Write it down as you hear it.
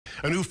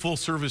A new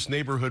full-service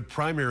neighborhood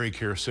primary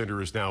care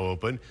center is now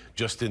open,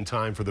 just in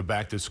time for the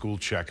back-to-school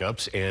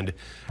checkups and,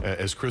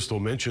 as Crystal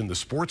mentioned, the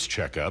sports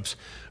checkups.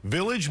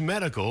 Village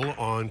Medical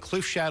on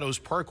Cliff Shadows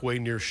Parkway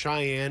near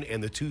Cheyenne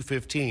and the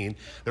 215.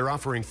 They're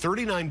offering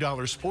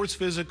 $39 sports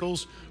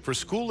physicals for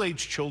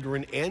school-age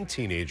children and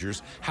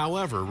teenagers.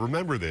 However,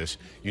 remember this,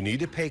 you need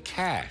to pay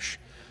cash.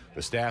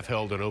 The staff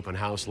held an open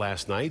house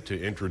last night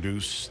to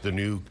introduce the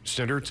new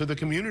center to the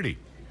community.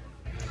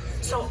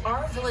 So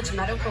our Village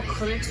Medical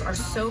clinics are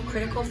so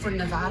critical for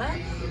Nevada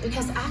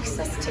because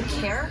access to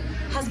care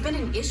has been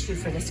an issue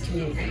for this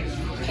community.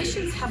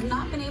 Patients have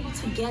not been able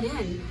to get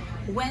in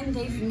when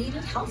they've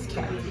needed health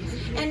care.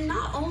 And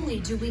not only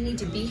do we need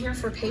to be here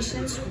for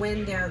patients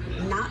when they're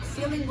not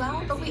feeling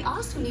well, but we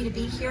also need to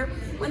be here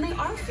when they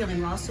are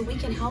feeling well so we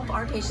can help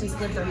our patients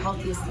live their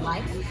healthiest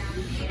life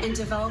and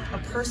develop a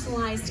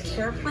personalized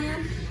care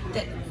plan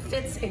that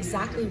fits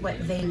exactly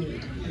what they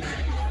need.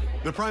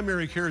 The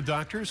primary care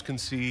doctors can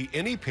see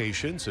any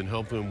patients and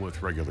help them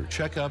with regular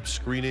checkups,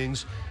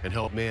 screenings, and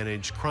help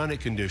manage chronic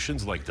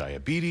conditions like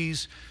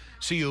diabetes,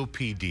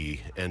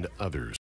 COPD, and others.